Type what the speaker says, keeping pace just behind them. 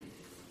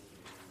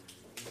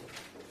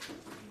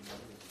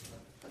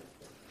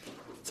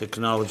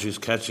Technology is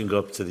catching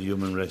up to the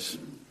human race.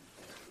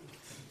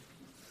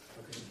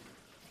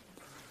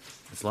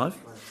 It's live?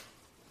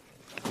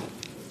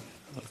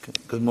 Okay.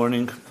 Good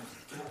morning.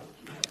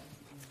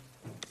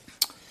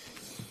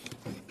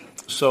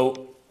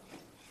 So,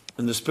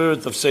 in the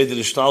spirit of Seder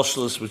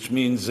Ishtalshelus, which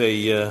means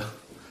a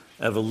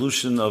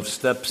evolution of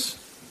steps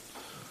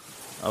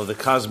of the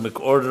cosmic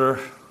order,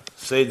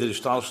 Seder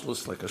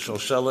Ishtalshelus, like a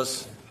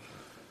sholshelis,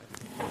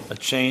 a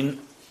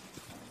chain.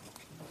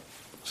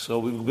 So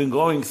we've been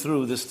going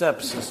through the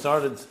steps. It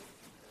started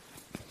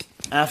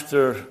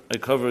after I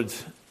covered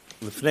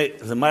the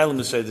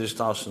Mailam Seder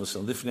Ishtalshelus,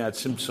 and Lifnei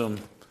Tzimtzum,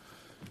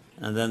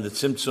 and then the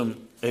Tzimtzum,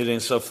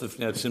 Erein Sof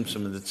Lifnei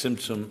Tzimtzum, and the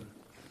Tzimtzum,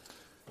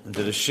 and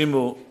the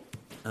Reshimu,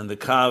 and the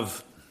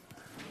Kav.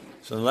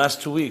 So in the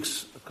last 2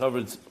 weeks, I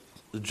covered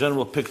the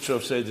general picture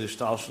of Seder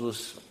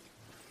Ishtalshelus,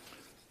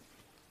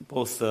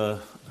 both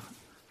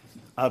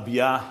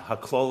Abiyah,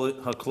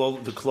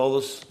 the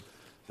Klolos,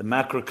 the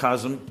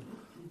macrocosm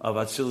of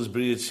Atzilus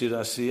B'riyat Tzir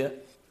Asiyah,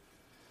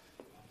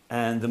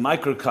 and the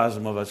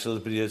microcosm of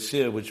Atzilus B'riyat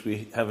Tzir, which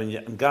we haven't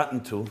yet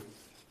gotten to.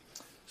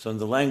 So in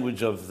the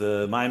language of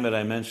the Maimer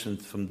I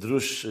mentioned, from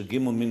Drush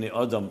Gimel Mini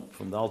Adam,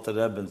 from the Alter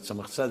Rebbe and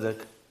Tzemach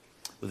Tzedek,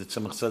 with the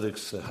Tzemach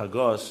Tzedek's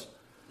Hagos,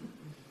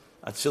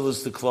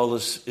 Atzilus the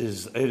Klolos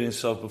is Erein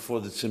Sof before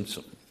the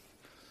Tzimtzum.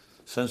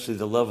 Essentially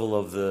the level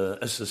of the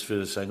Esses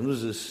Firis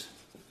Agnuzis,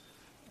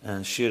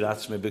 and Shir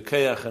Atzmei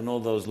Bekeach, and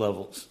all those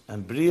levels.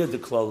 And Bria the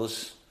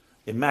Klolos,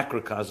 in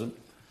macrocosm,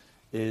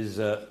 is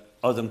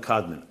Adam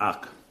Kadmon,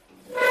 Ak,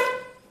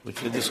 which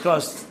we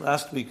discussed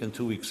last week and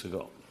 2 weeks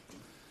ago.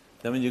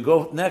 Then when you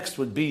go next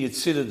would be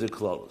Yitzhira de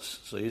Klolos.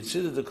 So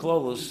Yitzhira de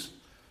Klolos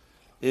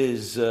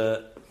is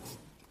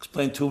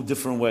explained two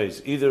different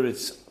ways. Either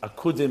it's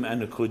Akudim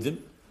and Nikudim,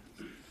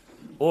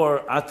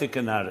 or Atik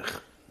and Arich.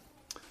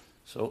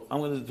 So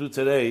I'm going to do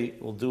today,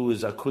 we'll do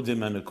is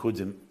Akudim and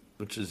Nikudim,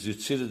 which is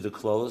Yitzhira de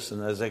Klolos.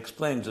 And as I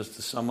explained, just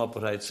to sum up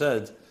what I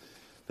said,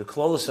 the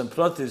Klolos and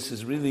Pratis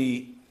is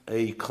really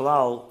a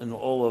klal in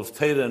all of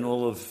Teira and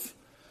all of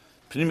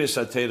Pnimius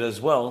HaTeira as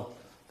well.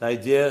 The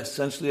idea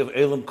essentially of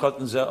Elam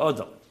Kotten Zeh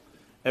Adam.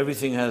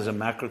 Everything has a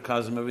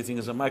macrocosm, everything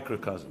has a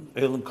microcosm.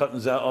 Elam Kotten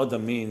Zeh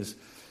Adam means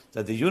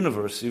that the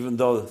universe, even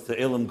though the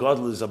Elam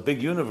Gadol is a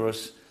big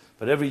universe,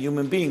 but every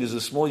human being is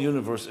a small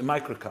universe, a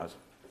microcosm.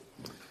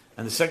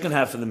 And the second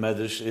half of the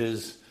Medrash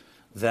is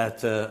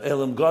that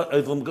Elam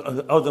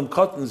Adam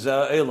Kotten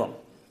Zeh Elam.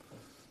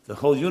 The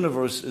whole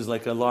universe is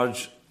like a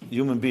large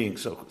human being,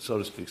 so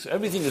to speak. So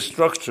everything is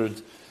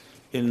structured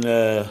in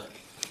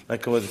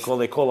like what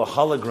they call a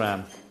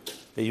hologram,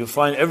 that you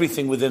find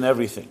everything within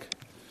everything.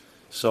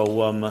 So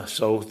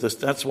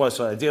that's why.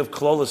 So the idea of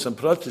klolos and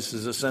pratis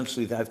is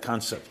essentially that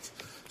concept.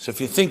 So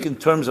if you think in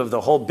terms of the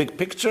whole big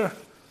picture,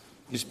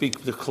 you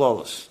speak the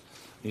klolos.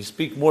 You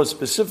speak more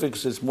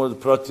specifics, it's more the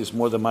pratis,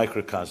 more the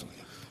microcosm.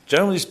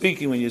 Generally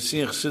speaking, when you see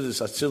in Chassidus,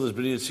 Atzilus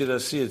B'riyat Tzir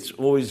Asiyah, it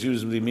always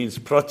usually means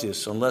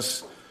pratis,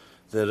 unless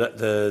the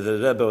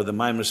Rebbe or the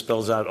Maimer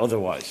spells out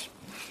otherwise.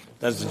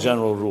 That's the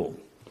general rule.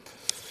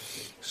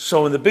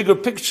 So in the bigger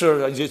picture,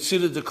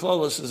 Yitzhira de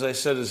Klolos, as I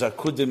said, is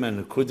Akudim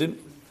and Nikudim.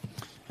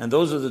 And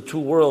those are the two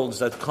worlds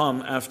that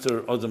come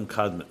after Adam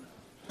Kadmon.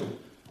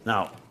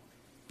 Now,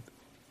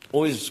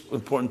 always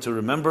important to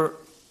remember,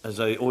 as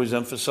I always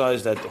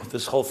emphasize, that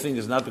this whole thing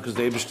is not because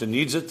the Eibishter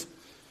needs it,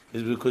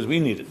 it's because we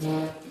need it.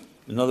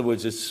 In other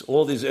words, it's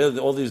all these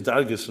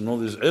dargis and all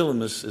these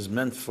elemus is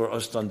meant for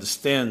us to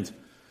understand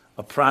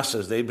a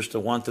process. The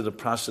Eibishter wanted a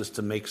process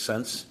to make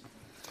sense.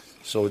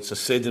 So it's a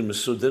Seder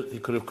Mesuder. He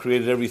could have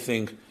created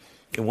everything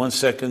in 1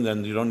 second,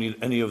 and you don't need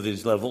any of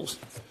these levels.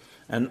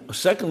 And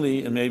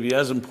secondly, and maybe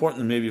as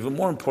important, maybe even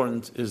more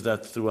important, is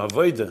that through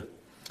Avodah,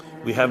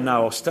 we have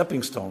now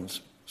stepping stones,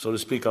 so to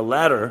speak, a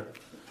ladder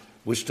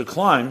which to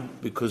climb,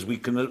 because we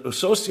can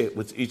associate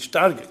with each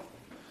target.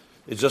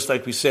 It's just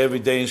like we say every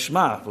day in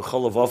Shema,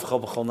 B'chol avavcha,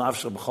 b'chol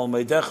nafsha, b'chol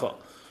meidecha.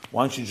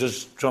 Why don't you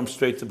just jump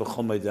straight to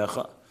b'chol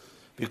meidecha?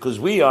 Because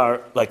we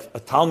are like a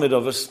Talmud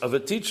of a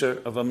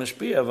teacher, of a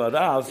Mishpia, of a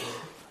Rav.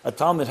 A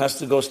Talmud has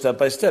to go step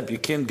by step. You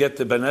can't get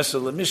the Ben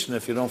Esel Mishnah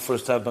if you don't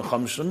first have Ben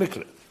Chamish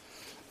Mikra,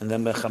 and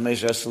then Ben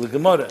Chamesh Esel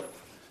Gemara,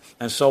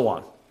 and so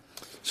on.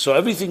 So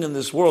everything in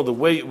this world, the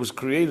way it was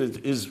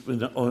created, is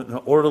in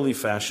an orderly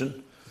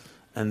fashion,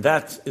 and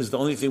that is the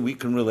only thing we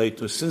can relate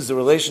to. Since the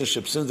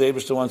relationship, since the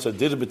Eibishter wants a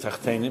dir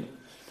b'tachtenim,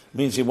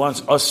 means he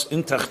wants us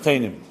in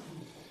tachtenim,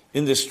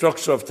 in the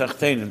structure of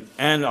tachtenim,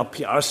 and our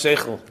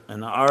seichel,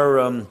 and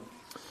our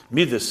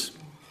midas,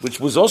 which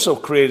was also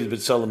created with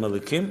Tzelem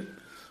Elikim.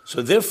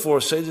 So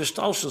therefore, Seder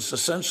Ishtalshelus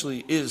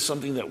essentially is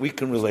something that we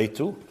can relate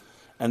to,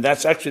 and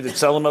that's actually the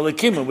Tzelem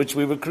Elikim in which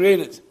we were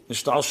created.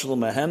 Nishtalshelu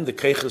mehem, the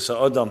keiches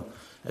ha'adam,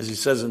 as he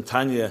says in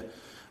Tanya,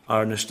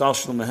 are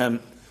Nishtalshelu mehem.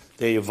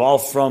 They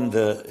evolve from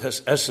the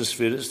Esses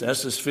Firis. The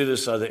Esses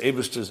Firis are the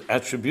Eibishter's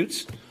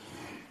attributes.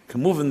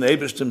 Kemuvin, the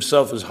Eibishter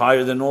himself is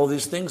higher than all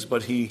these things,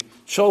 but he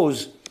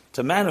chose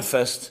to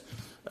manifest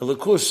a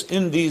likus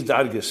in these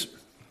dargis.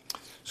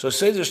 So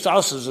Seder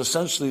Ishtalshelus is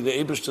essentially the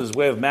Eibishter's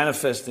way of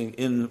manifesting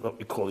in what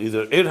we call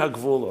either Ir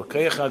HaGvul or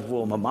Keich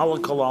HaGvul, Mamal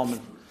Kalalman.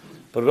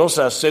 but it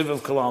also has Seviv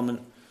Kalalman.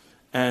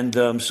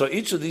 And so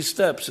each of these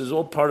steps is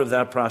all part of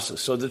that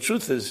process. So the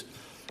truth is,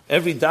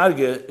 every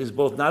darga is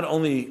both not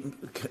only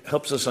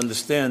helps us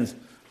understand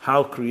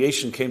how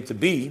creation came to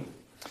be,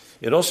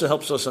 it also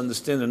helps us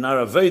understand in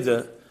our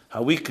Veda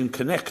how we can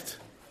connect,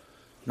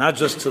 not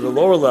just to the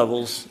lower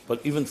levels,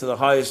 but even to the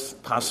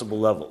highest possible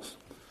levels.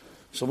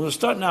 So we're going to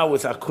start now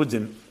with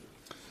Akudim,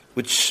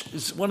 which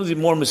is one of the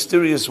more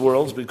mysterious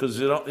worlds because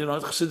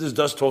Chassidus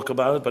does talk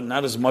about it, but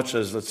not as much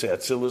as, let's say,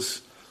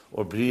 Atzilus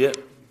or Bria.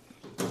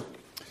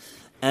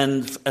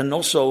 And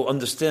also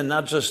understand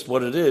not just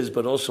what it is,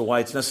 but also why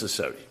it's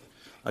necessary.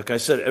 Like I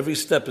said, every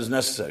step is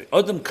necessary.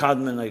 Adam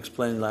Kadman, I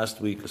explained last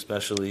week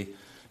especially,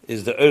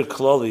 is the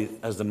Klali,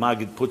 as the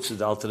Maggid puts it.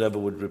 The Alter Rebbe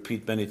would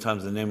repeat many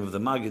times the name of the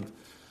Maggid.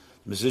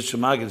 Mezritcher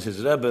Maggid,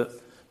 his Rebbe,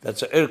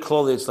 that's a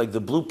Klali, it's like the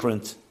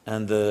blueprint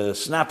and the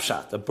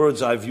snapshot, the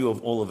bird's eye view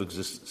of all of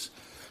existence.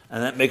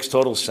 And that makes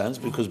total sense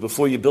because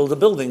before you build a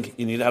building,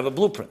 you need to have a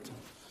blueprint.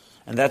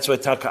 And that's why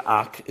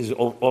Taka'ak is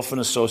often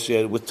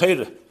associated with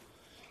Torah.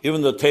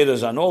 Even though Torah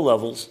is on all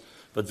levels,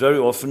 but very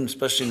often,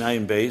 especially in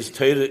Ayin Beis,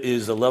 Torah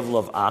is the level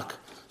of Ak.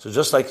 So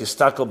just like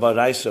Yistakel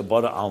Baraisa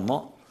Bara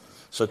Alma,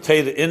 so Torah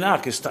in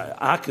Ak is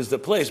the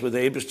place where the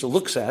Eibishter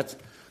looks at,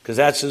 because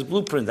that's his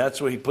blueprint.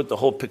 That's where he put the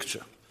whole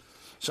picture.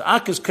 So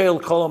Ak is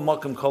Keil Kol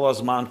HaMakom Kol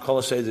HaZman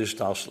Kol HaSeder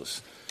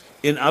Shtalshlis.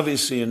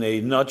 Obviously in a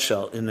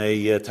nutshell, in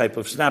a type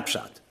of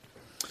snapshot.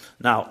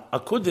 Now,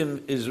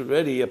 Akudim is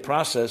already a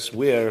process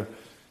where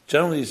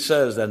generally it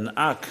says that in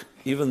Ak,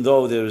 even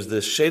though there's the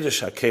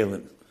Shedesh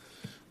HaKelim,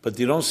 but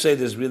you don't say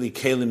there's really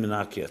Kelim in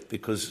Ak yet,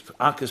 because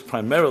Ak is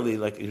primarily,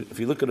 like if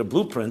you look at a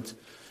blueprint,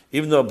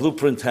 even though a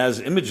blueprint has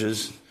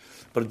images,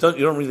 but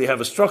you don't really have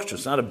a structure.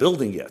 It's not a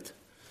building yet.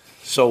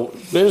 So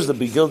there's the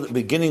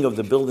beginning of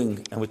the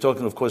building, and we're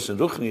talking, of course, in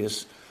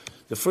Ruchnius.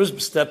 The first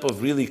step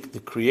of really the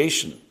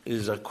creation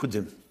is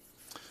Akudim.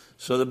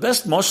 So the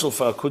best mashal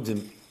for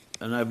Akudim,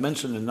 and I've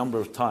mentioned a number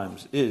of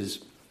times, is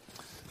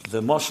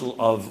the mashal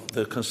of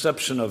the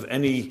conception of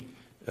any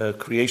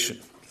creation.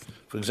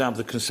 For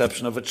example, the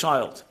conception of a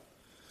child.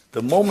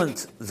 The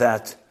moment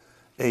that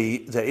the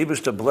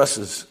Eibishter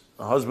blesses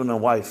a husband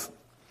and wife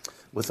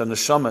with a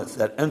neshama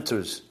that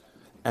enters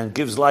and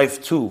gives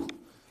life to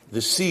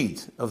the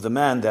seed of the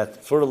man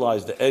that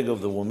fertilized the egg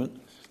of the woman,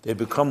 they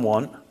become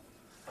one,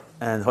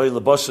 and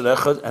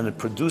it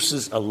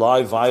produces a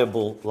live,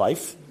 viable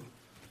life.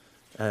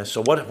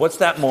 So what's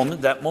that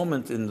moment? That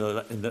moment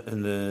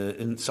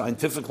in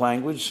scientific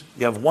language,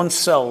 you have one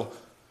cell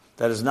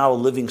that is now a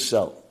living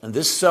cell, and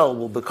this cell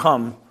will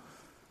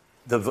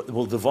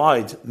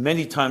divide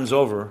many times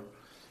over,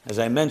 as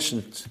I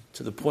mentioned,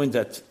 to the point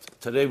that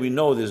today we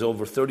know there's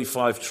over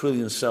 35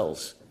 trillion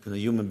cells in a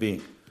human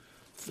being.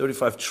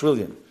 35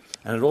 trillion.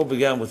 And it all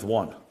began with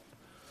one.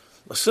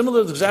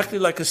 Similar, exactly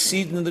like a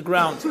seed in the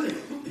ground.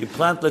 You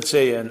plant, let's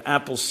say, an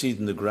apple seed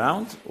in the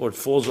ground, or it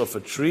falls off a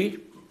tree.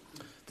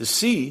 The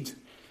seed,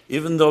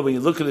 even though when you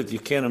look at it, you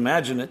can't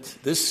imagine it,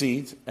 this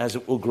seed, as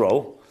it will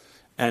grow,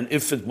 and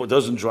if it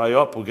doesn't dry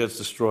up or gets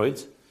destroyed,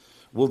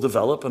 will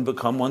develop and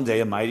become one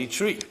day a mighty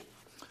tree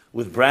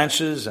with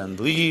branches and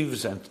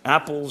leaves and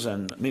apples.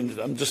 And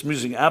I'm just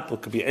using apple,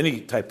 it could be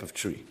any type of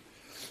tree.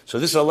 So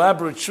this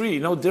elaborate tree,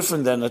 no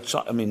different than it's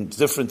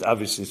different,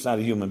 obviously, it's not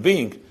a human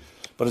being,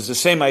 but it's the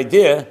same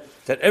idea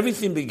that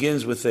everything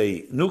begins with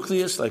a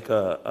nucleus, like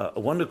a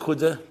one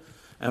nikudah,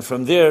 and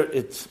from there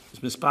it's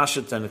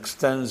mispashet and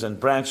extends and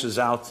branches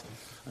out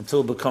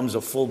until it becomes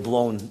a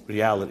full-blown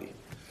reality.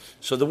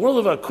 So the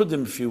world of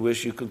Akudim, if you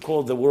wish, you could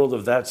call it the world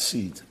of that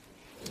seed.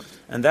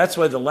 And that's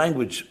why the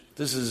language,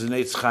 this is in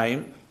Eitz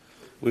Chaim,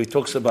 where he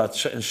talks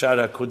about in Shar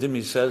Akudim,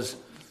 he says,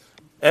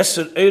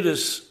 Eser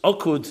Eres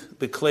Akud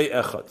Beklei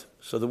Echad.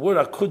 So the word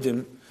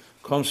Akudim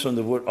comes from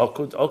the word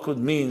Akud. Akud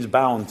means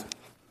bound.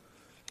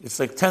 It's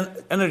like 10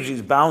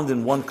 energies bound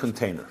in one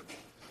container.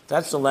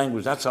 That's the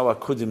language, that's how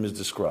Akudim is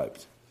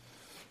described.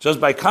 Just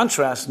by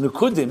contrast,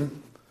 Nikudim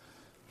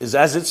is,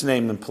 as its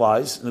name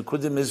implies,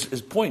 Nikudim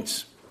is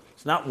points.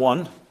 It's not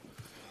one.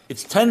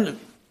 It's 10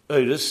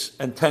 Eres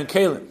and 10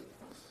 Kelim.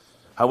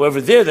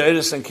 However, there the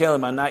Eres and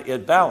Kelim are not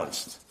yet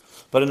balanced.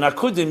 But in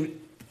Akudim,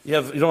 you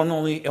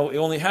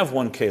only have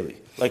one Keli,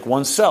 like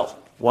one cell,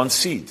 one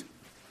seed.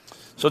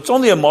 So it's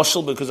only a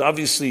mashal because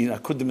obviously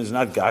Akudim is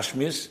not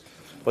Gashmias,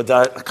 but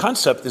the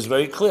concept is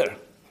very clear.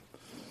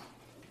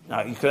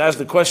 Now you could ask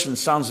the question, it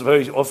sounds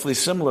very awfully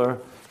similar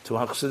to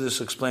how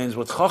Chassidus explains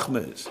what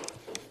Chachma is.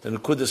 The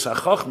Nekudas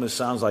HaChachma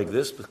sounds like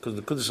this, because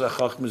the Nekudas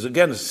HaChachma is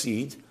again a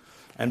seed,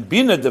 and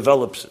Bina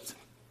develops it.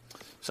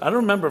 So I don't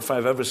remember if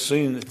I've ever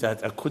seen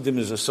that Akudim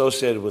is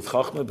associated with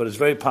Chachma, but it's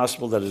very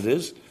possible that it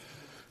is,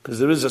 because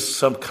there is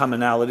some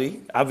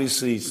commonality.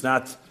 Obviously, it's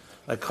not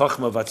like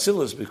Chachma of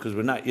Atzilus, because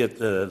we're not yet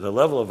the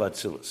level of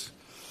Atzilus.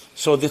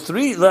 So so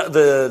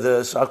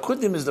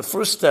Akudim is the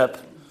first step,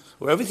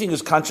 where everything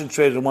is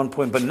concentrated at one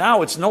point, but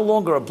now it's no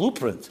longer a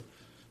blueprint.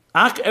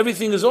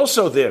 Everything is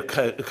also there,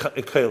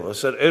 Kela,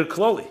 said Er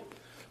Klali,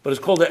 but it's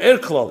called the Er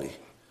Klali.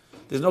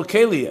 There's no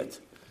Keli yet.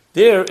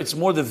 There, it's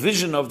more the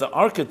vision of the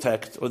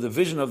architect or the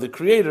vision of the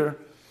creator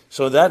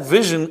So that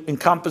vision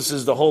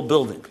encompasses the whole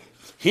building.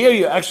 Here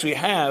you actually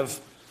have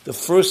the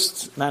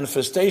first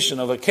manifestation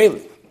of a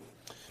keli,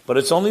 but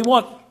it's only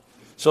one.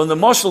 So in the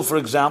mashal, for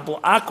example,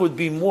 Ak would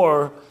be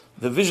more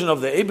the vision of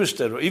the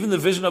Eibishter, or even the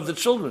vision of the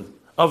children,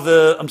 not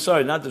the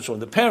children,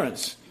 the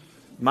parents.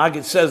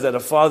 Maggid says that a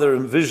father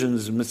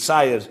envisions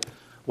Messiah,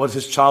 what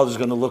his child is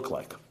going to look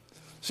like.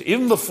 So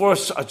even before a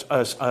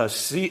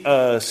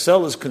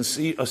cell is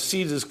conceived,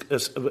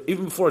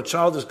 even before a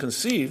child is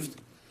conceived,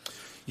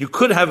 you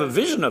could have a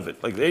vision of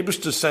it. Like the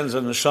Eibishter sends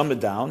a neshama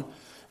down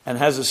and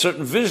has a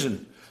certain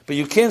vision, but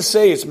you can't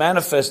say it's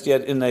manifest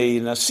yet in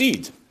a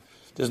seed.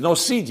 There's no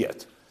seed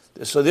yet.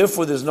 So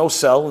therefore there's no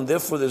cell, and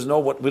therefore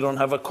we don't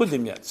have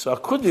Akudim yet. So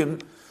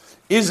Akudim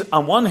is,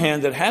 on one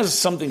hand, it has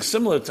something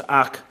similar to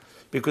Ak,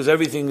 because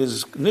everything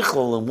is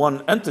nichol in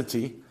one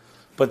entity,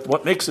 but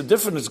what makes it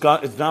different is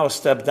it's now a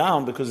step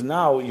down, because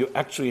now you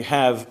actually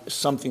have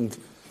something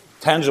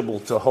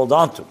tangible to hold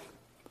on to.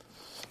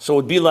 So it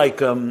would be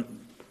like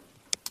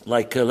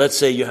let's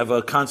say you have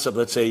a concept,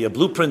 let's say a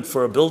blueprint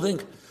for a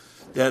building.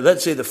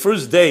 Let's say the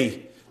first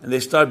day, and they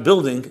start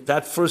building,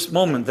 that first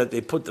moment that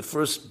they put the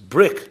first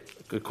brick,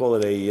 you could call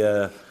it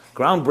a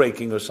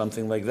groundbreaking or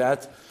something like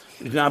that,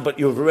 now, but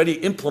you've already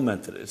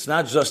implemented it. It's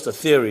not just a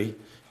theory,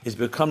 it's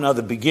become now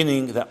the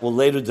beginning that will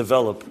later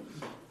develop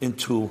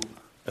into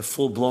a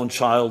full-blown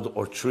child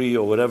or tree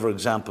or whatever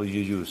example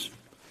you use.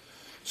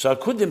 So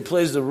Akudim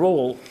plays the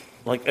role,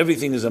 like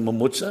everything is a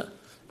mamutza.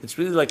 It's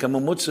really like a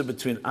mamutza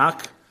between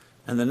Ak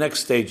and the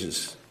next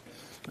stages.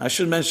 I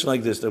should mention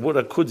like this, the word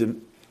Akudim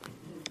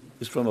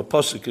is from a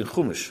pasuk in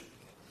Chumash,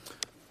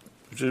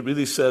 which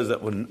really says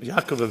that when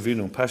Yaakov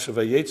Avinu, Pasha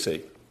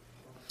Vayetze,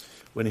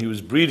 when he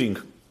was breeding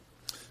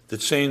the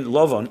chain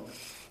Lavan,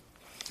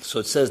 so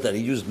it says that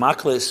he used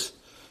makles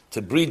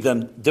to breed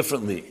them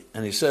differently.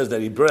 And he says that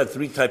he bred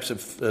three types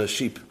of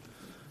sheep.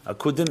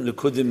 Akudim,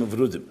 Nikudim, and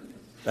Vrudim.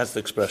 That's the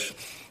expression.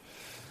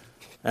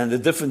 And the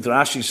different,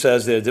 Rashi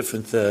says there are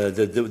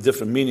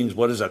different meanings.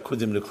 What is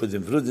Akudim,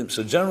 Nikudim, Vrudim?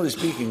 So generally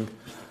speaking,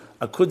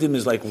 Akudim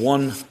is like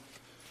one,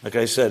 like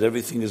I said,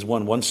 everything is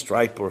one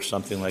stripe or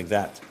something like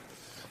that.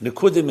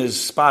 Nikudim is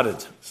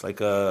spotted. It's like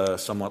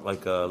somewhat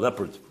like a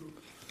leopard.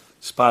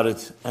 Spotted.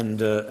 And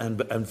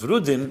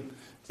Vrudim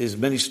is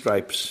many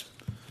stripes.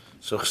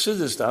 So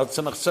Chassidus, the Al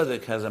Tzemach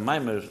Tzedek, has a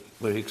maimer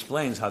where he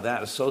explains how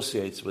that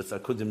associates with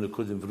Akudim,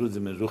 Nikudim,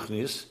 Vrudim, and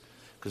Ruchnius,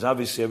 because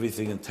obviously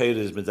everything in Torah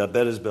is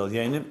Medaberes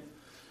Belyenim.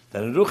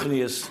 That in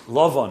Ruchnius,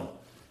 Lavan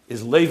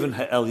is Levin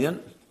Ha'elyon.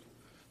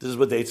 This is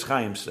what the Eitz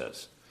Chaim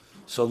says.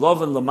 So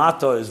Lavan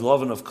Lamata is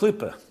Lavan of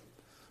Klippa.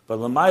 But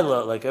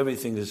Lamaila, like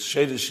everything, is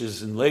Shedish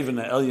is in Levin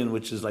Ha'elyon,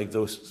 which is like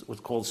those, what's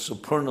called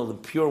supernal, the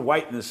pure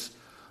whiteness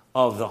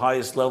of the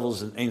highest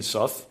levels in Ein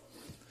Sof.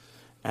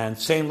 And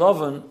same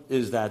Lavan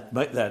is that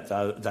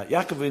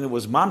Yaakov Avinu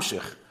was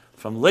Mamshech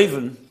from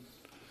Levin.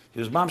 He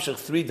was Mamshech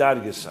three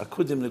dargis,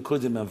 Akudim,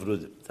 Nikudim, and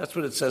Vrudim. That's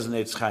what it says in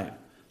Eitz Chaim.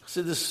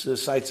 See, this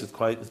cites it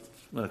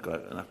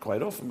not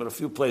quite often, but a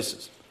few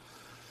places.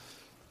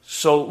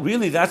 So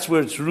really, that's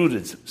where it's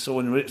rooted. So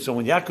when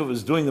Yaakov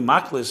was doing the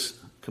maklis,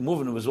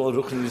 Kemuvin, it was all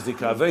Ruchnis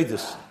Dika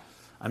Avedis.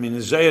 I mean,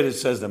 in Zayir it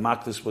says the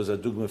maklis was a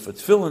dugma for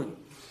tefillin.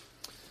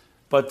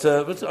 But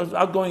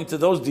without going into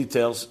those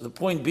details, the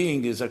point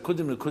being is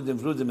Akudim, Nikudim,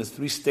 Vrudim is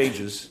three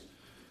stages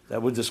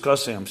that we're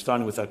discussing. I'm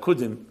starting with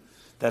Akudim.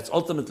 That's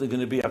ultimately going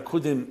to be,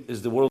 Akudim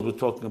is the world we're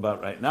talking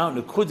about right now.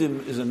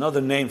 Nikudim is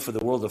another name for the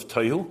world of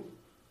Tohu.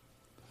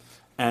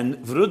 And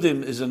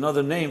Vrudim is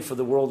another name for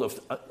the world of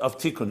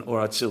Tikkun or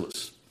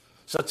Atzilus.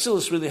 So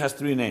Atzilus really has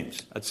three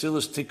names: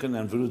 Atzilus, Tikkun,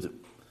 and Vrudim.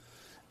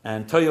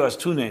 And Tohu has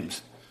two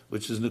names,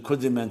 which is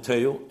Nikudim and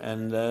Tohu.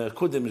 And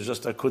Akudim is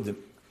just Akudim.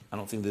 I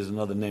don't think there's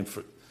another name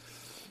for it.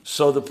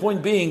 So the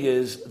point being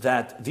is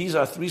that these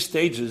are three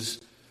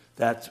stages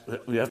that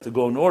we have to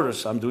go in order.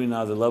 So I'm doing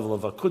now the level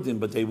of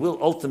Akudim, but they will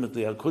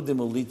ultimately, Akudim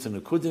will lead to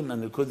Nikudim,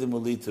 and Nikudim will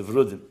lead to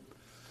Vrudim.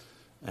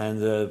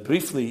 And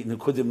briefly,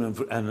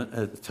 Nikudim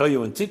and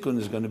Tohu and Tikkun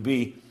is going to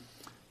be,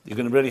 you're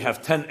going to already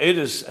have 10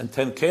 Eres and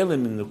 10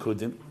 Kalim in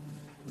Nikudim.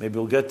 Maybe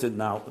we'll get to it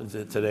now,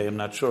 today, I'm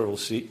not sure, we'll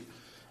see.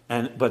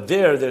 But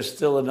there's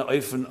still an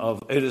oifen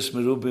of Eres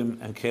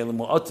Merubim and Kalim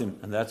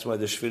Mu'atim, and that's why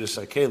there's Shviras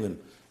HaKalim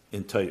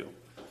in Tohu.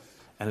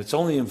 And it's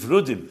only in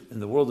Vrudim, in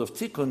the world of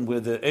Tikkun,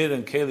 where the Eir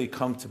and Keli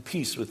come to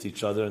peace with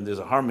each other, and there's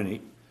a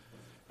harmony,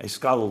 a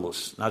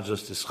skalulus, not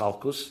just a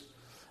schalkus.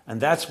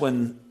 And that's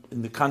when,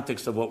 in the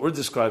context of what we're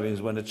describing,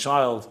 is when a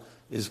child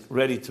is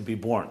ready to be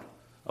born,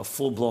 a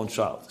full-blown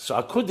child.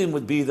 So Akudim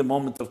would be the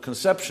moment of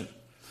conception.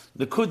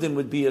 Nikudim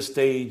would be a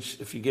stage,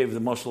 if you gave the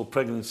mashal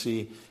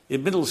pregnancy,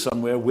 in middle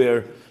somewhere,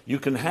 where you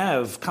can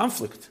have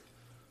conflict,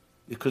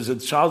 because the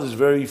child is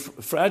very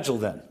fragile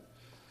then.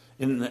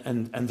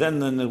 And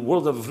then in the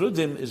world of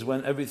Vrudim is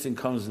when everything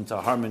comes into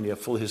harmony, a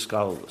full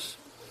hiskalus.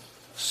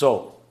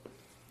 So,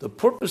 the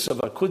purpose of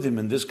Akudim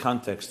in this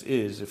context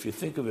is, if you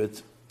think of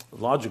it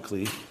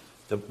logically,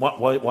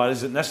 why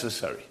is it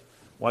necessary?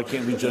 Why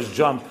can't we just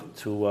jump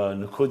to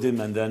Nikudim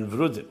and then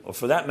Vrudim? Or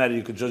for that matter,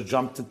 you could just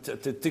jump to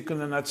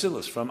Tikkun and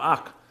Atzilus from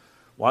Ak.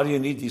 Why do you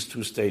need these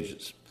two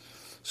stages?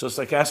 So it's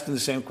like asking the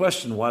same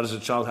question, why does a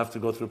child have to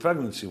go through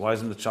pregnancy? Why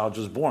isn't the child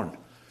just born?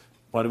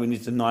 Why do we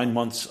need the 9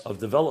 months of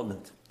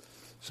development?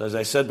 So as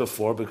I said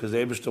before, because the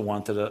Eibishter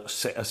wanted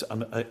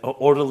an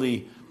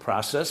orderly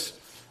process,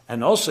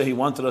 and also he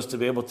wanted us to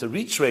be able to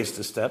retrace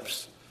the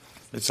steps.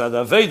 It's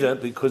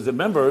Adaveda, because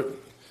remember,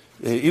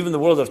 even the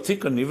world of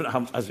Tikkun,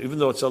 even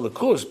though it's a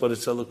Lakus, but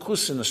it's a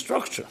Lakus in a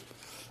structure.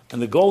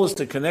 And the goal is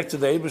to connect to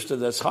the Eibishter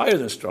that's higher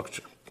than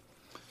structure.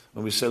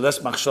 When we say, Les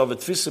machshavet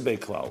tfisa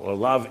klal, or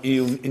lav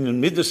inun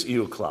midas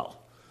iu klal.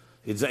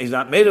 He's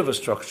not made of a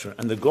structure.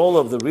 And the goal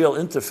of the real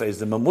interface,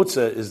 the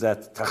mamutza, is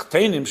that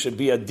tachtenim should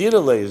be a dira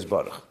leiz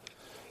baruch.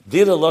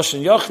 Dira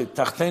loshen yachid,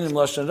 tachtenim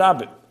loshen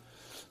rabim.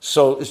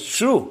 So it's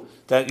true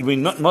that we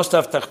must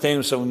have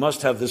tachtenim, so we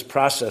must have this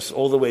process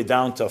all the way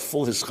down to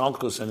full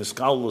hischalkus and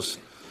hiskalus,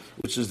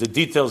 which is the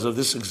details of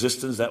this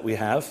existence that we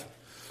have.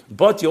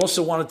 But you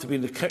also want it to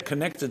be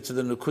connected to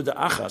the Nikuda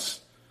Achas.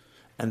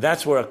 And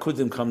that's where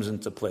Akudim comes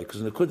into play.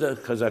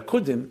 Because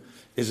Akudim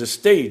is a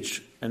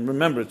stage. And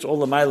remember, it's all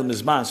the Mailam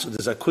Izman. So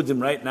there's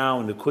Akudim right now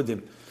and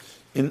Nikudim.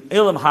 In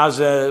Ilam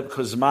Hazeh,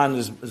 because Zman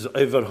is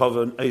Ever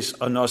Hoven, Eis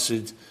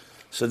Anosid.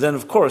 So then,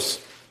 of course,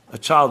 a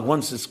child,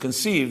 once it's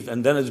conceived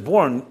and then it's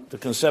born, the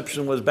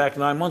conception was back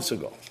 9 months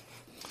ago.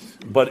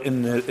 But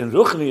in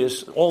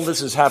Ruchnius, all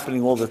this is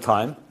happening all the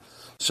time.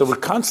 So we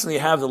constantly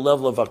have the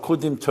level of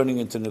Akudim turning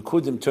into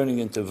Nikudim, turning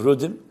into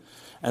Vrudim.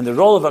 And the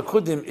role of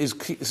Akudim is,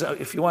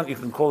 if you want, you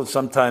can call it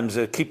sometimes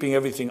keeping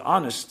everything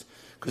honest,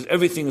 because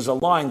everything is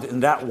aligned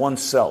in that one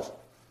cell.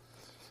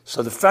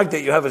 So the fact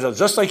that you have a,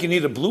 just like you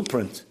need a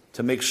blueprint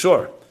to make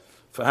sure,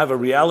 to have a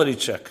reality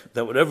check,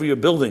 that whatever you're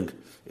building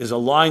is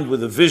aligned with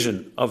the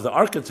vision of the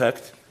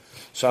architect.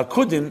 So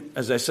Akudim,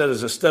 as I said,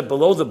 is a step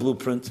below the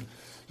blueprint.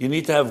 You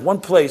need to have one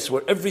place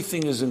where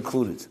everything is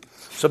included.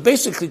 So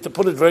basically, to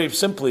put it very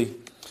simply,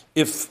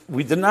 if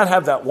we did not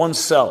have that one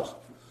cell,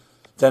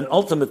 then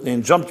ultimately,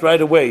 and jumped right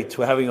away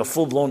to having a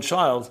full-blown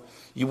child,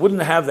 you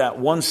wouldn't have that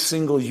one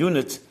single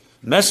unit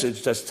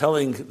message that's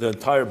telling the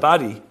entire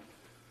body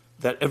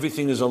that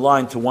everything is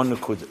aligned to one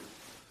Nikudim.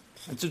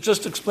 And to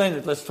just explain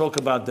it, let's talk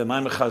about the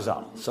Maimon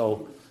Chazal.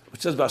 So,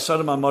 it says,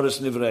 B'asarim Amoris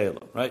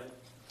Nivreila, right?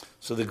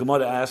 So the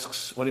Gemara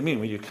asks, what do you mean?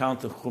 When you count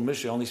the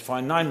Chumash, you only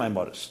find 9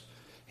 Maimoris.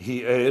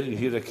 He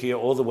Rakia,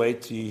 all the way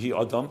to Yehi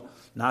Adam,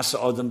 Nasa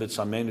Adam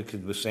B'tzameinu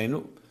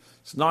Kidbusenu.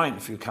 It's 9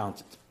 if you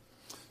count it.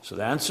 So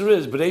the answer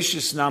is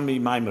Bereshis Nami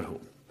Maimerhu.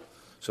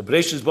 So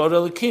Bereshis Bar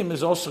Elikim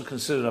is also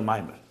considered a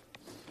Maimer.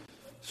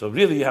 So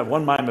really you have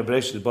one Maimer,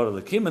 Bereshis Bar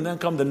Elikim, and then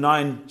come the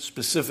 9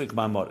 specific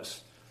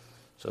Maimoris.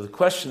 So the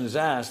question is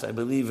asked, I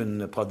believe in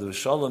Padav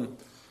Shalom,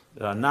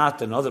 there are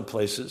not in other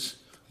places.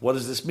 What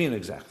does this mean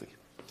exactly?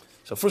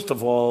 So first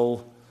of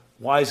all,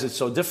 why is it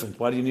so different?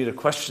 Why do you need a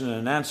question and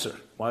an answer?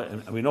 Why?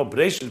 And we know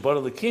Bereshis Bar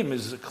Elikim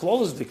is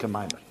Klolus Dika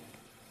Maimer.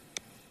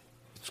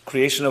 It's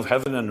creation of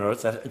heaven and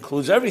earth that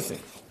includes everything.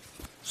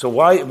 So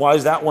why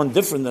is that one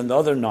different than the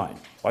other 9?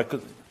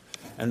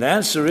 And the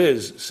answer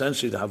is,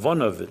 essentially, the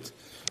Havana of it,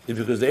 is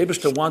because the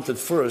Eibishter wanted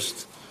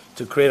first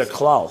to create a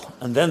klal,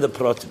 and then the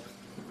protim.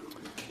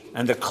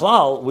 And the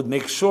klal would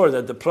make sure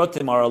that the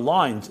protim are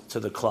aligned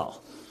to the klal.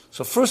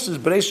 So first is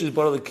Bereshis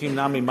Bar Elikim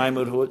Nami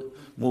Maimer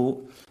Mu.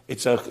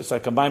 It's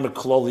like a Maimer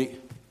Kloli,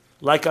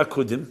 like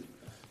Akudim.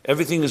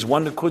 Everything is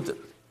one Akudim,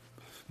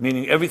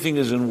 meaning everything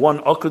is in one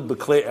Akud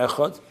B'klei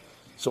Echad.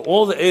 So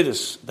all the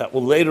Eris that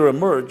will later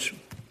emerge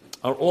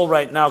are all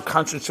right now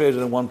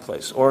concentrated in one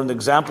place. Or an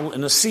example,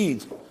 in a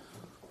seed.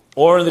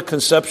 Or in the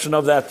conception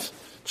of that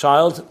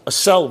child, a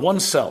cell,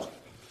 one cell.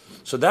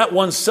 So that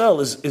one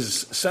cell is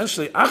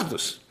essentially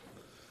Achdus.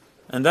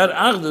 And that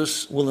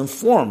Achdus will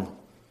inform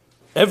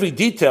every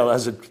detail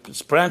as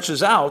it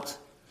branches out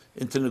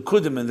into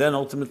Nikudim and then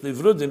ultimately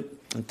Vrudim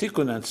and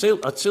Tikkun and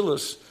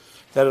Atzilus,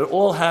 that it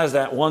all has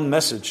that one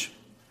message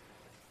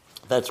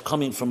that's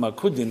coming from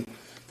Akudim,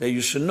 that you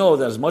should know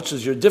that as much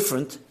as you're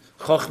different,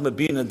 Chochmah,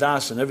 Bina,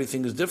 Das, and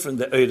everything is different,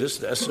 the Eidus,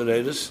 the Eser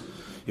Eidus,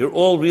 you're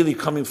all really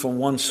coming from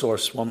one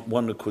source, one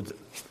Nekudah.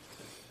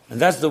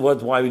 And that's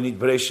why we need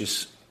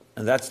Bereshis.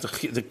 And that's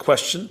the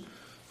question,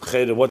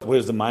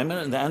 where's the Maimon?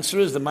 And the answer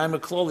is the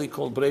Maimon Kloli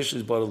called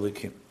Bereshis Bar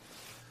Elikim.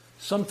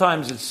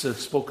 Sometimes it's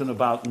spoken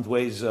about in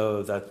ways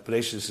that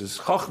Bereshis is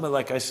Chochmah,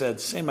 like I said,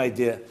 same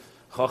idea,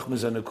 Chochmah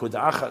is a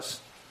Nekudah Achas.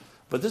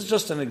 But this is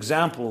just an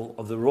example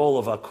of the role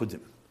of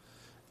Akudim.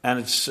 And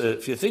it's,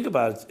 if you think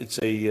about it,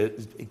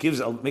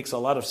 it makes a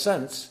lot of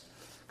sense,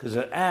 because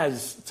it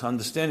adds to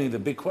understanding the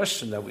big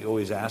question that we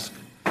always ask,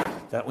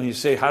 that when you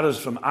say, how does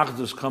from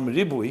Achdus come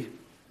Ribui,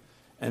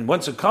 and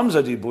once it comes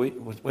a Ribui,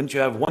 once you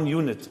have one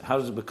unit, how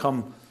does it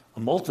become a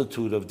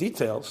multitude of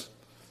details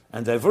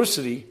and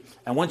diversity,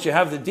 and once you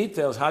have the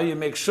details, how do you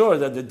make sure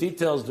that the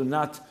details do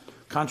not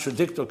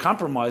contradict or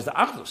compromise the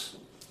Achdus?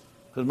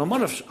 Because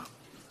Mamonavshah.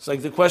 It's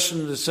like the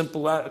question, the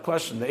simple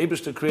question. The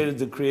Eibishter created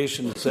the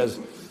creation that says,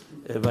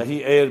 and then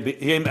and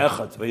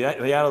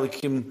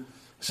then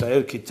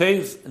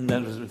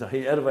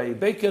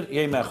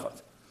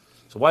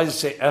so why does it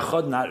say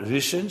echad, not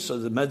rishon? So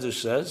the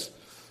Medrash says,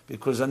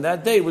 because on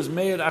that day was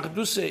meir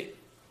achdusei.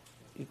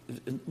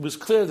 it was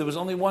clear there was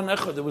only one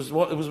echad. It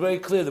was very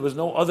clear there was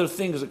no other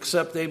things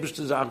except the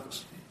Eibishter's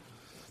Achdus.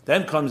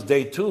 Then comes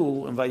day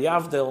 2, and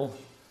Vayavdel,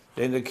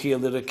 then the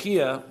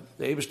Rakia,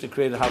 the Eibishter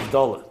created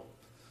Havdalah.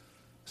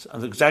 So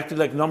exactly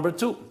like number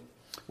 2.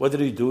 What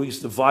did he do? He's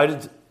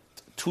divided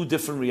 2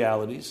 different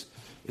realities.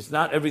 It's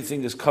not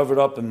everything is covered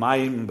up in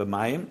Mayim and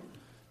B'mayim.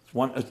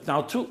 It's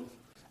now 2.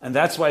 And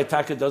that's why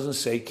Taka doesn't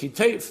say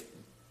Kitev.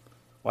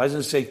 Why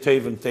doesn't it say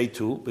Tev and day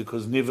 2?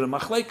 Because Nivra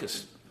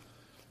Machlekas.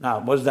 Now,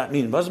 what does that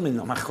mean? It doesn't mean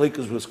that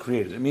Machlekas was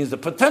created. It means the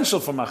potential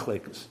for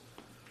Machlekas.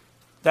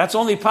 That's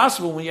only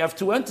possible when you have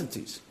 2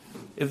 entities.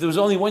 If there was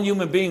only one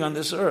human being on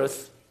this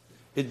earth,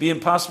 it'd be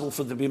impossible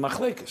for there to be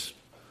Machlekas.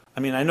 I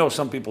mean, I know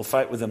some people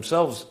fight with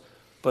themselves,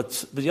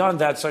 but beyond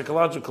that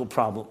psychological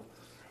problem,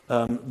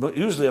 but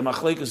usually a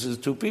Machlekas is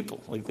 2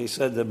 people. Like they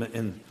said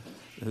in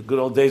the good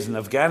old days in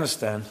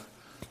Afghanistan,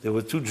 there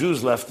were 2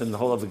 Jews left in the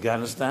whole of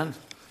Afghanistan,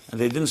 and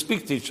they didn't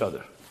speak to each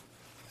other.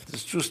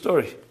 It's a true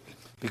story.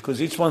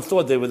 Because each one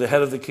thought they were the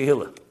head of the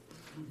Kehillah.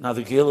 Now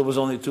the Kehillah was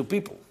only 2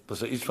 people.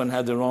 So each one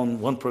had their own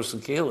one-person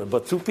Kehillah.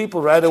 But 2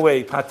 people right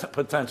away,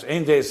 potential.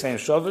 Ein day is saying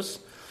Shabbos.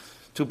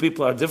 2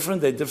 people are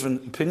different. They have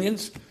different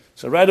opinions.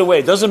 So right away,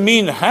 it doesn't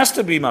mean it has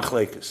to be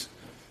Machlekas.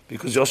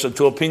 Because also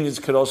 2 opinions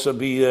could also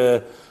be,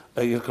 it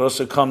could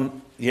also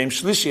come Yem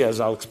Shlishi, as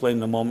I'll explain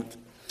in a moment.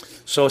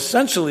 So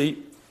essentially,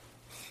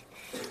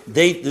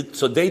 day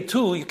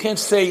 2, you can't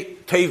say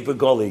Tev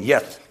Begoli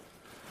yet.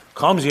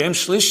 Comes Yem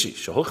Shlishi,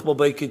 Shahuchbal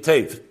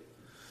Beikitev,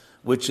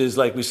 which is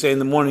like we say in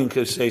the morning,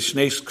 could say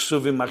Shnei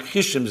Ksuvim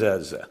Machishim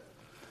Zeh.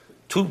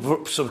 2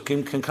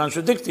 psukim can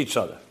contradict each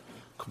other.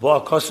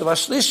 K'bo Kosav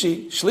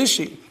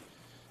Shlishi,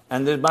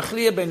 and the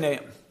Machriya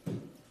Beineim.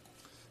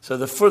 So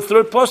the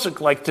third pasuk,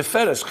 like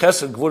Tiferes,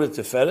 Chesed Gvura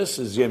Tiferes,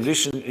 is Yem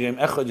Rishon, Yem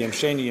Echad, Yem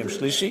Sheni, Yem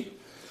Shlishi.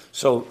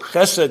 So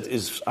Chesed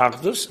is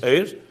Achdus,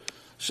 Eir.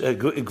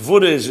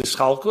 Gvura is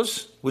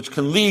Ischalkus, which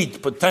can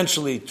lead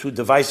potentially to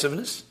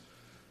divisiveness.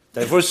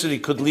 Diversity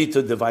could lead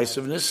to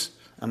divisiveness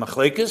and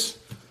machlekes.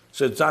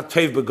 So it's not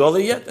Tev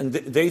Begoli yet. And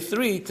day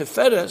 3,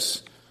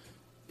 Tiferes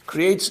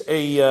creates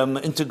a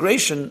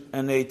integration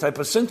and a type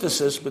of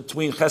synthesis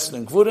between Chesed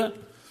and Gvura.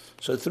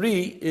 So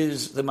 3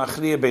 is the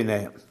Machriya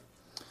Beineim,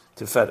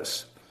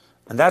 Tiferes.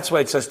 And that's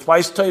why it says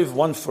twice Tev,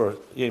 1 for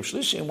Yem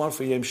Shlishi and 1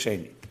 for Yem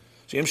Sheni.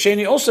 So Yem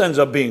Sheni also ends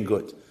up being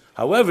good.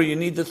 However, you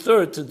need the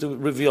 3rd to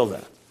reveal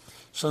that.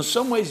 So in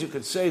some ways you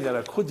could say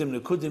that Akudim,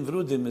 Nikudim,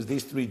 Vrudim is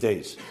these 3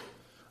 days.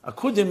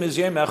 Akudim is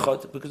Yem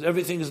Echad, because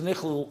everything is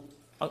Nichel.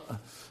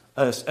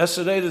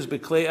 Eseret is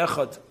Beklei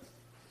Echad.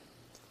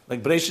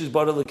 Like Breishis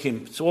Bara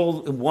Lakim. It's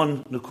all in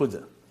one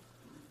Nikuda.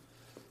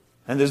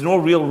 And there's no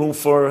real room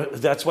for,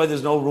 that's why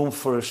there's no room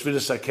for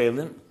Shviras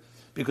HaKelim,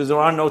 because there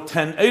are no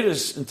 10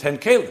 Eiris and 10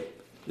 Kelim.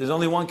 There's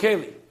only 1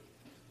 Keli.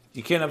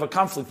 You can't have a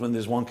conflict when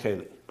there's 1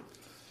 Keli.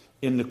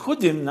 In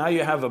Nikudim, now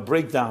you have a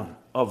breakdown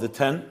of the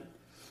 10,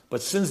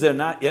 but since they're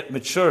not yet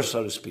mature,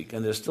 so to speak,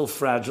 and they're still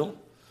fragile,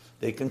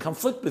 they can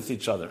conflict with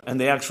each other. And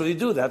they actually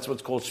do. That's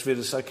what's called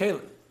Shviras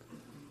HaKelim.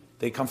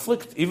 They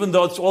conflict. Even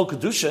though it's all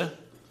Kedusha,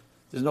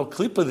 there's no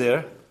Klippa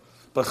there,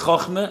 but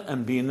Chochmah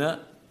and Bina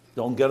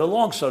don't get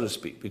along, so to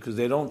speak, because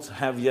they don't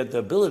have yet the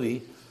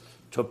ability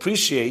to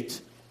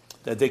appreciate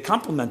that they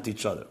complement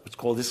each other. It's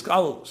called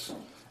Iskalus.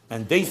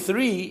 And day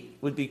 3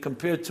 would be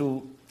compared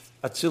to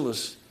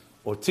Atzilus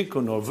or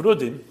Tikkun or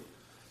Vrudim,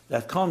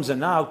 that comes and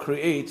now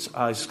creates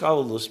a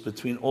Iskalus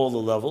between all the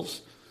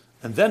levels.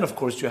 And then, of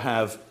course, you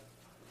have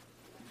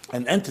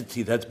an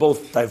entity that's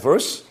both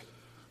diverse,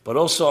 but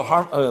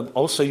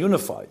also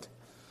unified.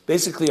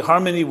 Basically,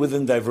 harmony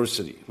within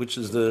diversity, which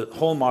is the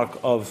hallmark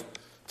of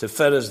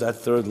Tiferes, that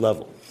 3rd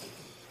level.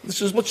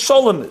 This is what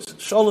Shalom is.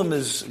 Shalom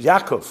is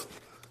Yaakov.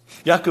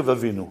 Yaakov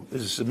Avinu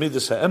is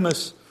Midas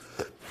HaEmes.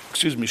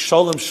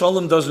 Shalom.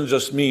 Shalom doesn't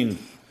just mean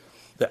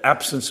the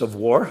absence of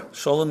war.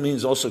 Shalom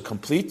means also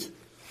complete.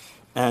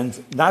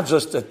 And not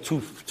just that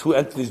two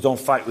entities don't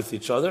fight with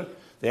each other.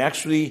 They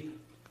actually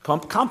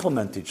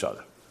complement each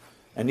other.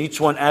 And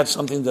each one adds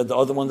something that the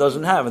other one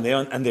doesn't have,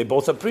 and they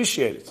both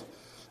appreciate it.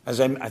 As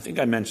I think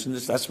I mentioned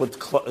this, that's what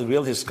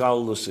real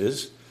Hiskalus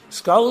is.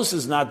 Hiskalus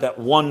is not that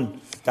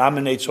one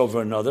dominates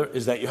over another,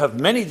 is that you have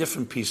many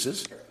different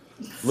pieces.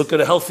 Look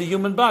at a healthy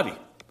human body.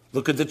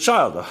 Look at the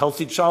child. A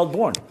healthy child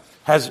born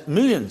has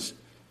millions,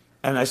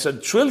 and I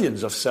said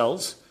trillions of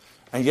cells,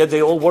 and yet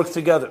they all work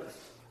together,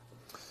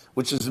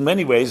 which is in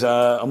many ways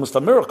almost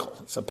a miracle.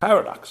 It's a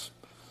paradox.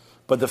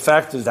 But the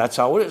fact is that's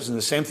how it is, and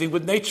the same thing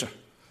with nature.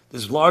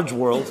 This large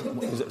world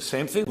is the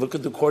same thing. Look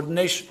at the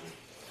coordination.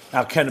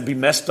 Now, can it be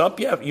messed up?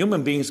 Yeah,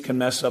 human beings can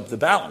mess up the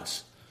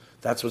balance.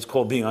 That's what's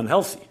called being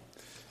unhealthy,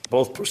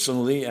 both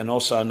personally and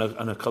also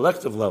on a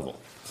collective level.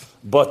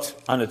 But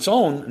on its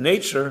own,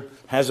 nature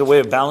has a way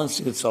of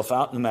balancing itself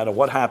out no matter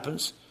what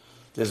happens.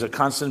 There's a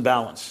constant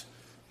balance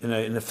in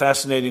a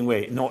fascinating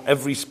way.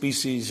 Every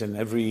species and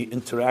every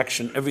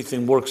interaction,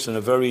 everything works in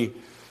a very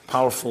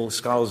powerful,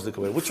 scholastic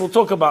way, which we'll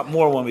talk about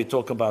more when we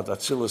talk about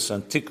Atzilus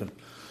and Tikkun.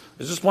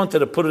 I just wanted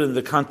to put it in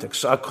the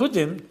context. So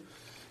Akudim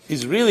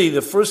is really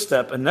the first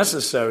step and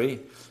necessary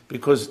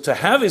Because to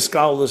have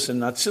Iskalus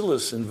and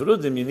Atzilus and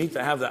Vrudim, you need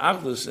to have the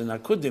Achdus and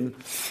Akudim,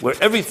 where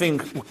everything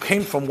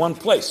came from one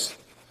place.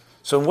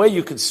 So in a way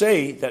you could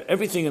say that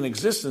everything in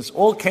existence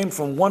all came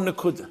from one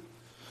Nikudah.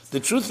 The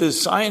truth is,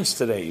 science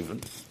today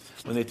even,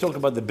 when they talk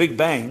about the Big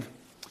Bang,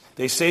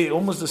 they say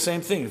almost the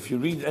same thing. If you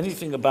read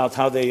anything about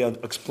how they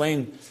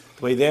explain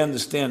the way they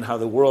understand how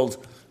the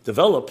world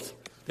developed,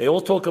 they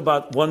all talk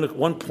about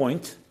one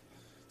point.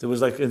 There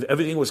was like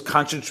everything was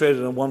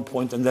concentrated on one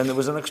point, and then there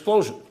was an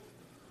explosion.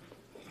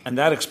 And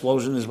that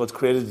explosion is what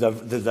created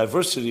the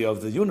diversity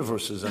of the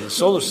universes and the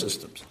solar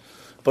systems.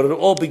 But it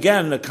all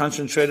began in a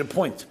concentrated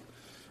point.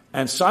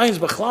 And science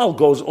B'chlal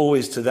goes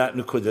always to that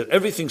Nukud.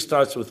 Everything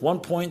starts with one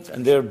point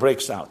and there it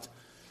breaks out.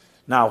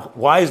 Now,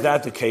 why is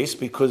that the case?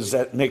 Because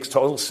that makes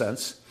total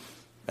sense.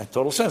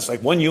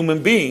 Like one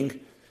human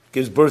being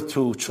gives birth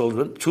to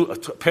children.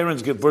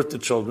 Parents give birth to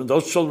children.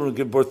 Those children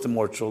give birth to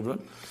more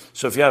children.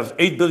 So if you have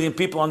 8 billion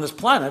people on this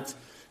planet,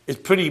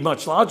 it's pretty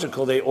much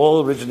logical they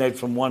all originate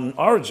from one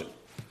origin,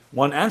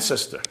 one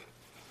ancestor.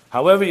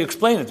 However you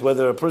explain it,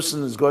 whether a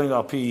person is going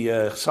up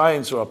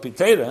science or up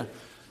Teda,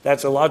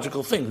 that's a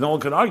logical thing. No one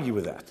can argue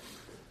with that.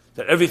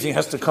 That everything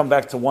has to come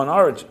back to one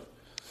origin.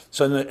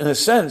 So in a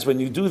sense, when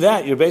you do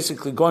that, you're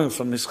basically going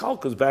from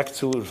Nischalkus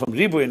from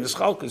Ribuy and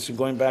Nischalkus, you're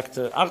going back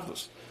to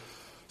Achdus.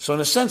 So in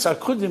a sense,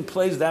 Akudim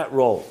plays that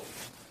role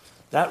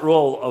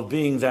of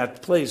being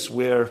that place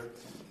where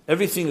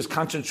everything is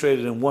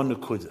concentrated in one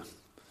Nekudah.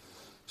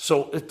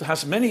 So it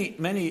has many,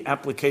 many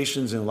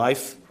applications in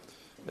life.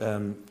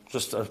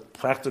 Just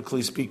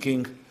practically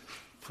speaking,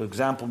 for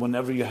example,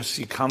 whenever you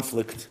see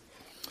conflict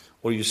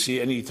or you see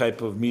any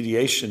type of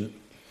mediation,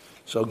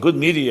 so a good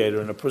mediator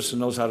and a person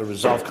knows how to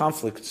resolve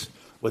conflicts,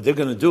 what they're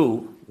going to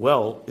do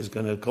well is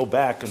going to go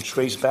back and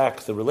trace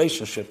back the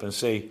relationship and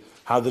say,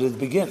 how did it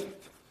begin?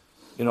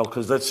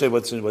 Because let's say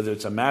whether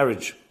it's a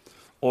marriage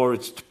or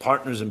it's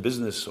partners in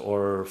business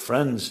or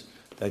friends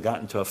that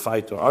got into a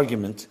fight or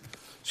argument,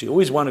 so you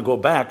always want to go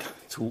back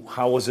to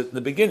how was it in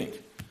the beginning.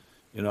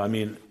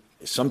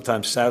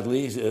 Sometimes,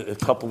 sadly, a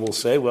couple will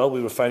say, well,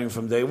 we were fighting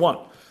from day one.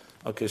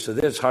 Okay, so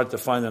there it's hard to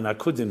find an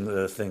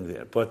Akudim thing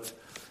there. But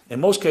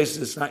in most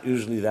cases, it's not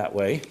usually that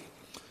way.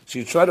 So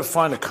you try to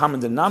find a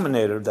common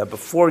denominator that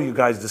before you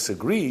guys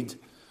disagreed,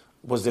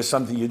 was there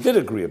something you did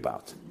agree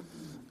about?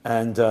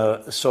 And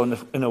so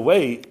in a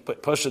way,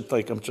 but Pashat,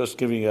 like I'm just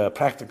giving a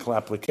practical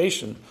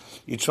application,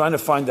 you're trying to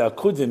find the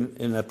Akudim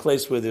in a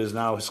place where there's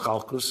now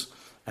Hischalkus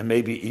and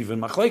maybe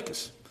even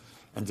Machlekes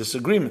and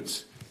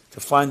disagreements, to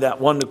find that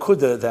one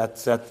Nekuda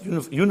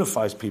that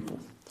unifies people.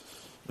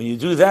 When you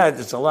do that,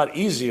 it's a lot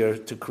easier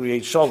to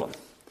create Shalom.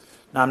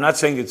 Now, I'm not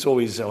saying it's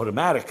always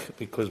automatic,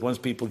 because once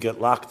people get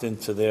locked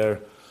into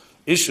their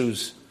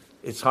issues,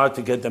 it's hard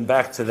to get them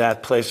back to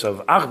that place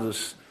of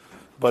Achdus,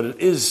 but it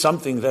is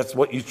something that's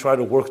what you try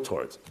to work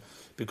towards.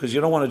 Because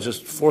you don't want to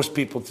just force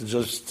people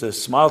to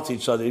smile to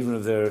each other, even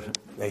if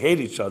they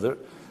hate each other.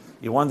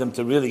 You want them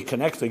to really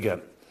connect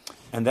again.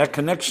 And that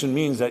connection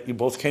means that you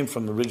both came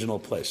from the original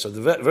place. So the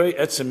very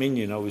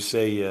etzamin, we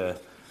say,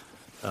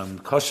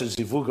 kosher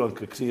zivugon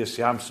kekriyas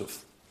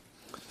yamsuf.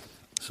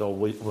 So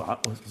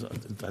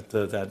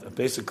that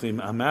basically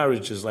a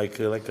marriage is like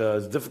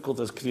as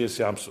difficult as kriyas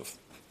yamsuf.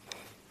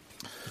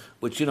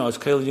 Which, is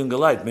Kael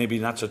Yungalite, maybe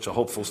not such a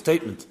hopeful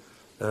statement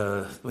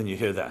when you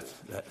hear that.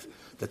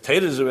 The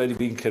Torah is already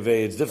being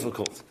kaveh, it's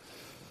difficult.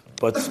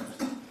 But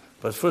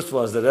first of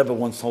all, as the Rebbe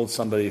once told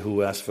somebody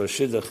who asked for a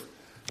shidduch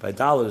by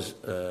dollars,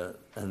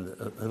 and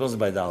it wasn't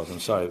by dollars, I'm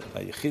sorry,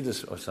 by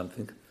yechidus or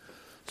something.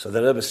 So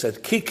the Rebbe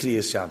said, Ki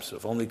kriyas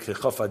yamsuf, only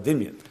kechof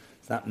adimyan.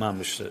 It's not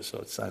mamish, so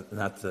it's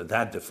not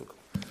that difficult.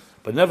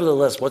 But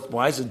nevertheless,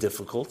 why is it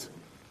difficult?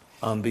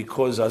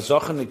 Because a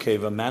zoch and a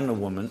cave, a man and a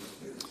woman,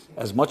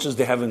 as much as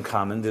they have in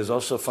common, there's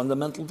also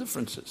fundamental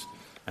differences.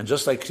 And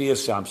just like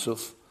kriyas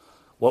yamsuf,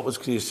 what was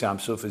kriyas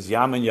yamsuf is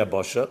yam and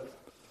yabosha.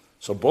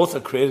 So both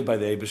are created by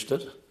the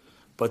Eibishter.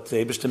 But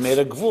the Eibishter made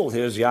a gvul.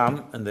 Here's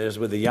Yam, and there's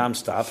where the Yam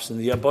stops, and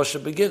the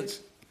Yabosha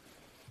begins.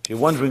 If you're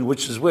wondering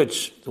which is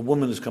which, the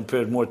woman is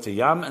compared more to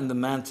Yam, and the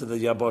man to the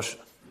Yabosha.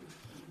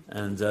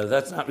 And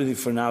that's not really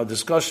for now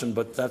discussion,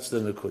 but that's the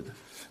Nikud.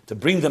 To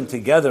bring them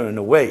together in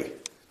a way,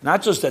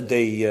 not just that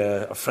they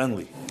are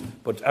friendly,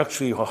 but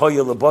actually,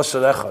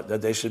 that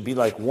they should be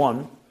like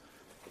one,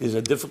 is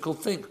a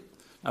difficult thing.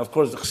 Now, of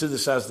course, the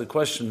Chassidus asks the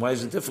question, why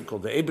is it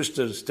difficult? The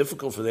Eibishter, it's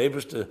difficult for the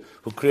Eibishter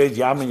who created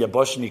Yam and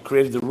Yabosh, and he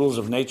created the rules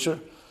of nature.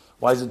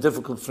 Why is it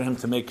difficult for him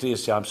to make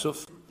Kriyas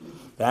Yamsuf?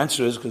 The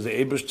answer is because the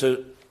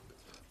Eibishter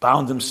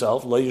bound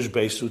himself, Lo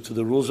Yishbesu, to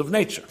the rules of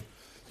nature.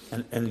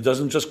 And he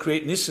doesn't just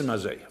create Nisim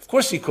Hazeh. Of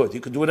course he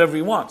could do whatever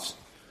he wants.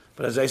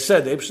 But as I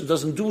said, the Eibishter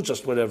doesn't do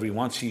just whatever he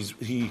wants.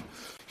 He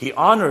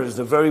honors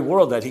the very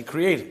world that he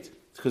created.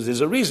 Because there's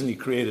a reason he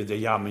created the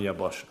Yam and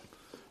Yabosh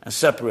and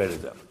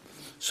separated them.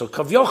 So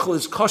Kavyochel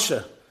is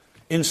kosher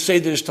in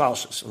Seder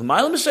Shtalshus. The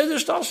Mailam is Seder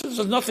Shtalshus,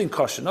 there's nothing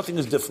kosher, nothing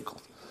is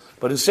difficult.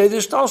 But in Seder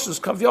Shtalshus,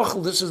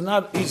 Kavyochel, this is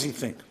not an easy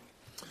thing.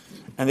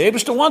 And the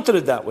Eibishter wanted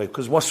it that way,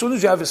 because as soon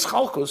as you have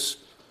Ischalkus,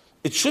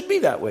 it should be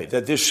that way,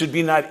 that there should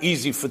be not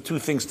easy for two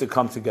things to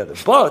come together.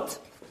 But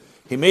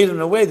He made it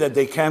in a way that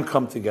they can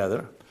come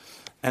together.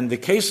 And the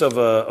case of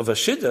a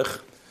shidduch,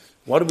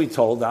 what are we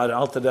told?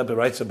 Alter Rebbe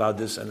writes about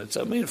this, and it's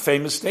a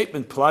famous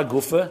statement, Pla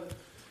Gufa,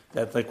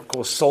 that we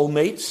call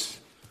soulmates,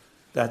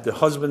 that the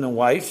husband and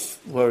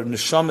wife were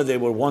neshama, they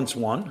were once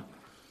one,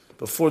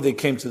 before they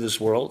came to this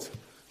world.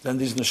 Then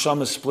these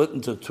neshamas split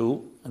into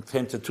two, and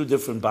came to two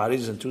different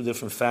bodies and two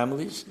different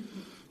families,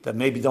 that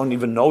maybe don't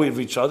even know of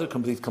each other,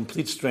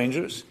 complete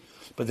strangers,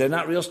 but they're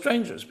not real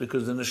strangers,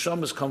 because the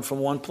neshamas come from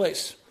one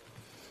place.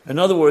 In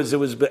other words, it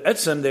was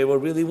be'etzem, they were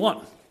really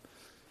one.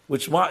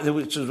 Which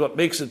is what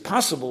makes it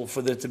possible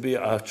for there to be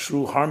a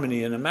true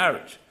harmony in a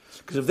marriage.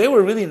 Because if they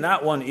were really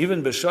not one,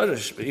 even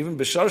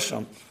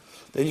b'sharsham,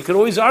 then you could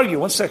always argue,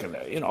 one second,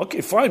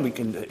 okay, fine, you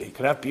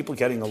can have people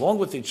getting along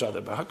with each other,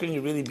 but how can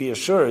you really be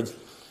assured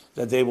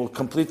that they will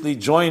completely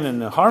join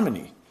in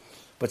harmony?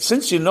 But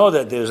since you know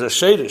that there's a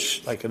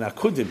shadish, like an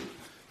akudim,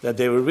 that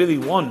they were really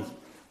one,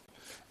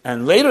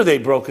 and later they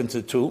broke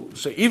into two,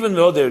 so even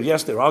though there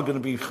are going to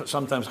be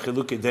sometimes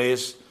chilukei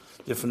deis,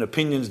 different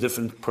opinions,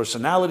 different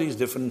personalities,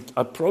 different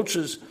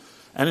approaches.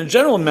 And in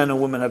general, men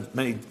and women have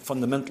many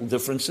fundamental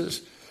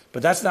differences,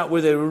 but that's not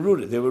where they were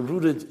rooted. They were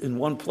rooted in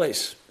one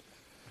place,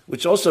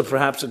 which also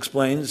perhaps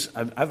explains,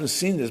 I haven't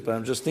seen this, but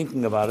I'm just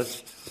thinking about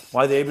it,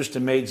 why the Eibishter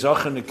made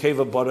Zachar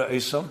Nekeva Bara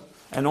Esam,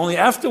 and only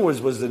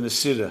afterwards was the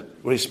Nesira,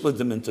 where he split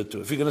them into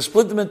two. If you're going to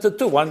split them into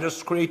two, why not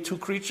just create two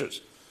creatures?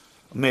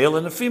 A male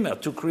and a female,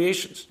 two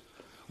creations.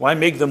 Why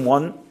make them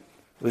one?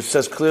 Which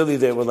says clearly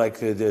they were like...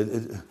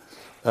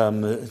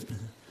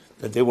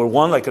 that they were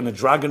one, like an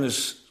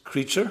androgynous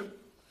creature,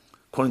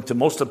 according to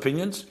most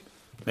opinions,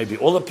 maybe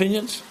all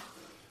opinions.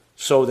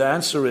 So the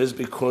answer is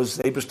because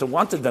the Eibishter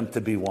wanted them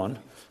to be one,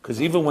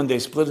 because even when they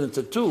split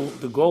into two,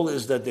 the goal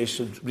is that they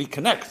should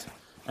reconnect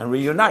and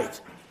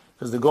reunite,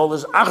 because the goal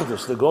is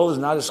achdus, the goal is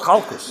not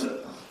ischalkus.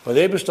 But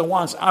the Eibishter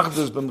wants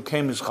achdus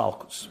became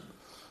ischalkus.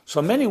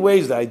 So in many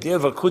ways, the idea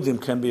of akudim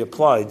can be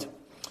applied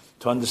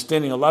to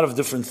understanding a lot of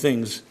different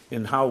things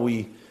in how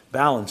we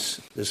balance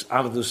this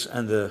Ardus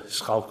and the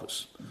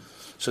Ischalkus.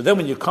 So then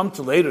when you come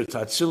to later to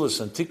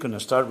Atzilus and Tikkun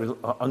and start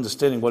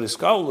understanding what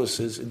Ischalkus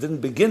is, it didn't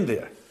begin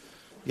there.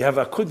 You have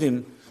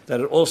Akudim that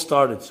it all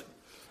started.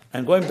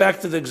 And going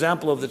back to the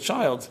example of the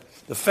child,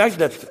 the fact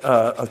that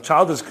a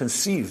child is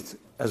conceived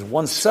as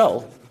one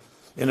cell,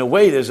 in a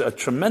way there's a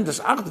tremendous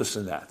Ardus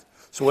in that.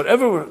 So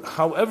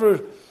however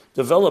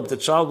developed the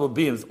child will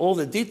be with all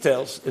the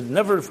details, it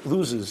never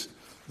loses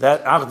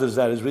that achdus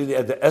that is really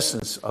at the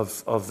essence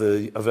of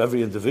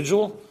every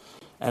individual,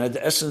 and at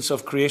the essence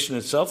of creation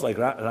itself, like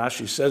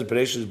Rashi says,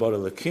 Bereshis bara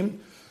Elokim,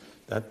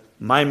 that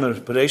Maimer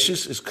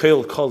Bereshis is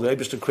Keil Kol, the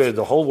Eibishter created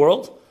the whole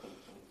world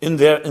in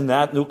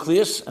that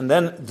nucleus, and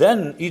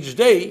then each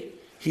day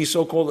he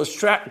so-called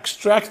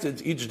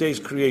extracted each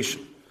day's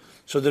creation.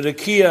 So the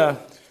Rekia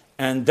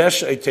and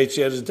Desha,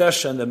 Eitzias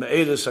Desha, and the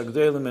Me'eris,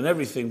 Agdelim, and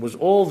everything was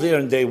all there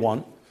in day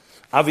one,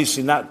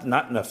 obviously not in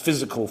a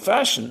physical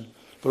fashion,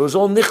 but it was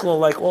all nichla,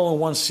 like all in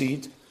one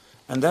seed,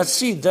 and that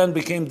seed then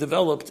became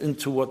developed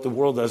into what the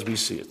world as we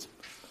see it.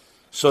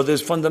 So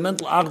there's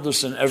fundamental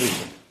agdus in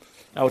everything.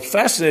 Now what's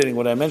fascinating,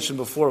 what I mentioned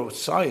before with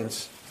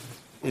science,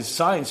 is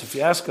science, if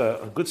you ask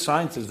a good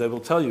scientist, they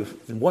will tell you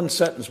in one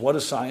sentence, what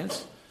is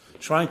science?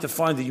 Trying to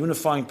find the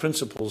unifying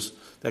principles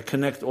that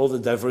connect all the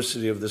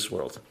diversity of this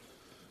world.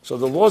 So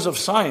the laws of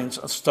science,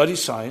 study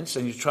science,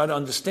 and you try to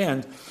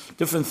understand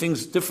different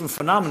things, different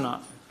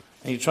phenomena,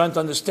 and you're trying to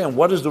understand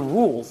what is the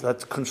rule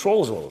that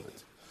controls all of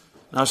it.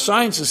 Now,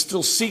 science is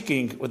still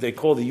seeking what they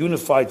call the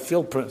unified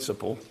field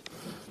principle,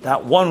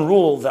 that one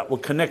rule that will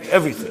connect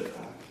everything.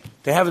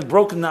 They have it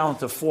broken down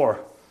into four,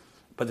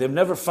 but they've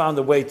never found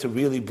a way to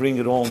really bring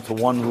it all into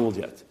one rule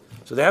yet.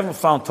 So they haven't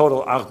found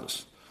total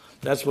achdus.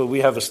 That's where we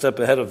have a step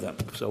ahead of them.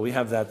 So we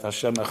have that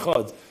Hashem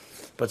Echad.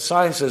 But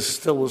science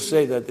still will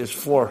say that there's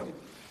four.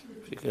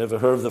 If you ever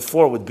heard of the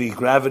four, would be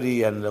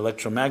gravity and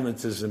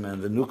electromagnetism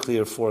and the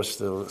nuclear force,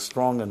 the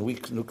strong and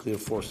weak nuclear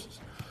forces,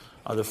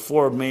 are the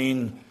four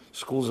main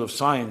schools of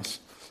science,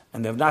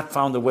 and they've not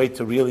found a way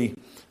to really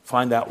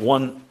find that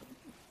one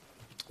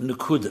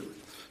Nikudim.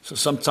 So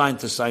some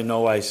scientists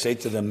I say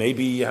to them,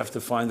 maybe you have to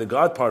find the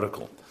God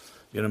particle.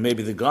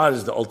 Maybe the God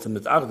is the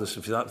ultimate Agdus.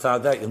 If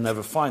without that, you'll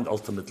never find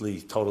ultimately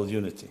total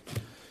unity.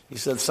 He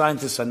said,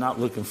 scientists are not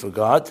looking for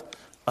God.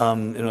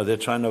 They're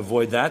trying to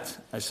avoid that.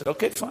 I said,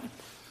 okay, fine.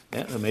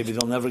 Yeah, maybe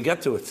they'll never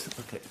get to it.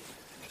 Okay,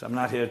 so I'm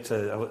not here I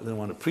didn't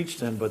want to preach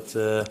to him, but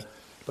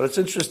it's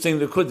interesting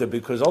Nikudah,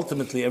 because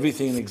ultimately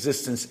everything in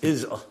existence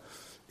is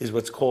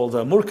what's called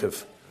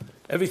murkav.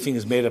 Everything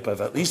is made up of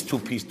at least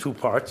two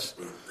parts.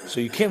 So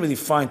you can't really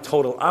find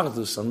total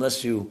ardus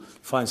unless you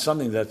find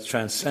something that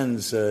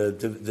transcends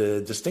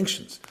the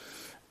distinctions.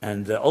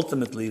 And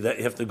ultimately, that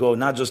you have to go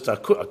not just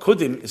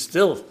akudim is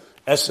still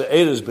eser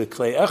eres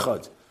b'klei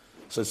echad.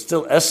 So it's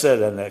still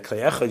eser and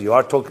klei echad. You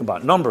are talking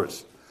about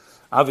numbers.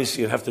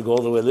 Obviously, you have to go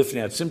all the way lifting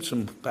at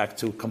Tzimtzum back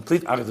to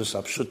complete Ardus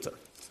Apshuta.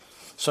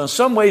 So in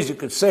some ways, you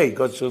could say,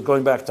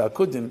 going back to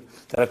Akudim,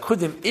 that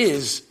Akudim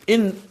is,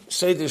 in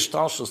Seder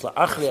Shtalshus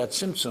La'achri at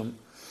Tzimtzum,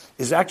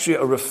 is actually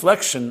a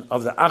reflection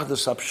of the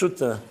Ardus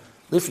Apshuta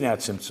Lifnei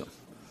Tzimtzum.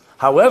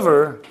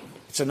 However,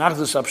 it's an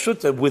Achdus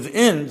Apshuta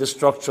within the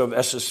structure of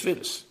Eser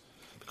Sfiris.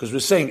 Because we're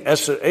saying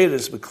Eser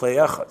Eres b'Klei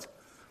Echad.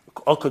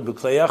 Akud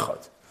b'Klei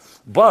Echad.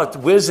 But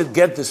where does it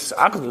get this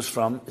Achdus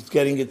from? It's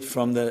getting it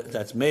from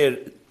that's Meir,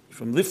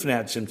 from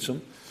Lifnei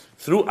Tzimtzum,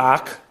 through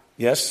Ak,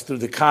 yes, through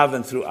the Kav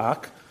and through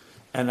Ak.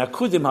 And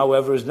Akudim,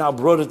 however, is now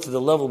brought it to the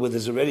level where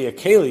there's already a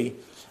Keli,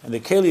 and the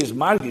Keli is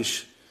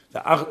Margish.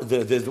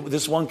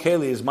 This one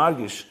Keli is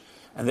Margish.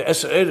 And the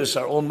Eser Eres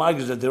are all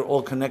Margish, that they're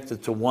all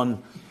connected to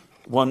one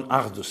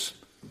Achdus.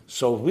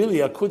 So really,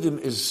 Akudim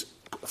is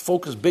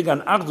focused big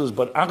on Achdus,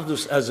 but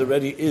Achdus as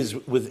already is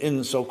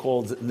within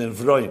so-called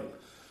Nevroim.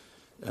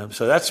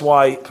 So that's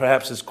why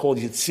perhaps it's called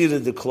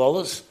Yitzira de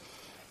Klolos.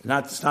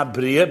 It's not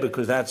Bria,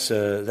 because that's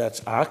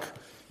Ak.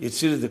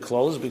 Yitzira de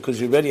Klolos, because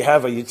you already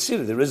have a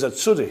Yitzira. There is a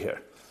Tzura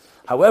here.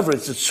 However,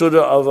 it's a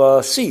Tzura of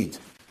a seed.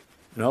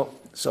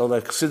 So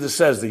like Chassidus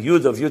says, the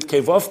Yud of Yud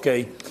Kei Vav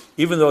Kei,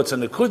 even though it's a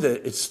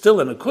Nikudah, it's still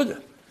a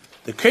Nikudah.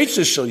 The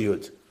Keitzer Shel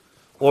Yud,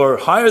 or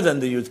higher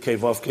than the Yud Kei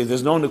Vav Kei,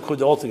 there's no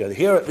Nikudah altogether.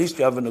 Here at least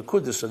you have a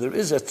Nikudah, so there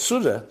is a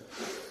Tzura.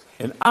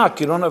 In Ak,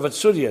 you don't have a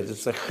Tzura yet.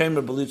 It's like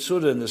Chemer B'li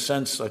Tzura in the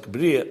sense like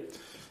Bria,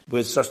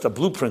 where it's just a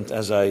blueprint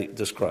as I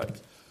described.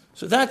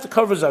 So that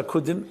covers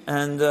Akudim,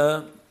 and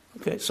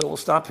okay, so we'll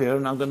stop here,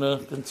 and I'm going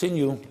to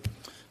continue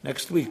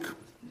next week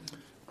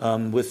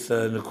with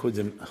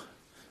Nikudim.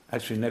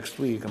 Actually, next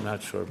week, I'm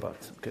not sure about.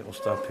 Okay, we'll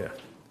stop here.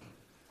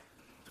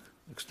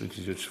 Next week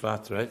is Yud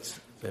Shvat, right?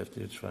 After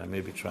Yud Shvat, I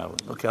may be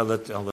traveling. Okay, I'll let